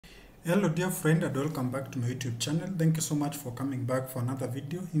Hello dear friend, and welcome back to my YouTube channel. Thank you so much for coming back for another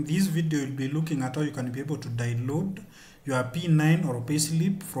video. In this video, we'll be looking at how you can be able to download your P9 or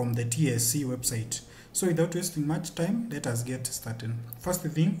Payslip from the TSC website. So without wasting much time, let us get started. First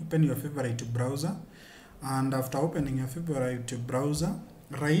thing, open your favorite browser, and after opening your favorite browser,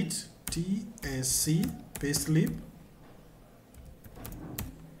 write TSC Payslip.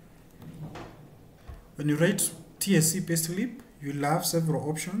 When you write TSC Payslip, you'll have several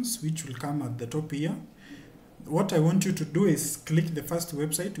options which will come at the top here. What I want you to do is click the first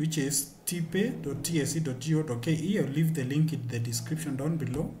website, which is tpay.tsc.go.ke. I'll leave the link in the description down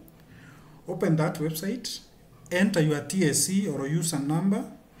below. Open that website, enter your TSC or user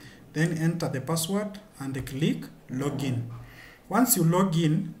number, then enter the password and click login. Once you log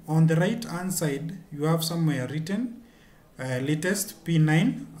in, on the right hand side you have somewhere written latest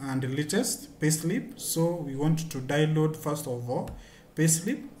P9 and latest Payslip. So we want to download first of all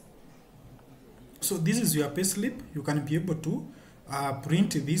Payslip. So this is your Payslip. You can be able to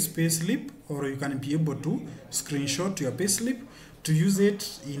print this Payslip, or you can be able to screenshot your Payslip to use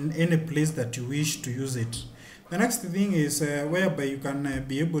it in any place that you wish to use it. The next thing is whereby you can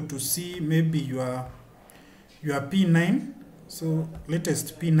be able to see maybe your P9. So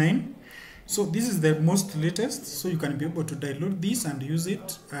latest P9. So this is the most latest, so you can be able to download this and use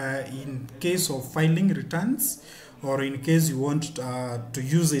it in case of filing returns, or in case you want to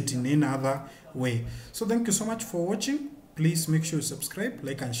use it in any other way. So thank you so much for watching. Please make sure you subscribe,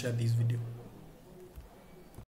 like and share this video.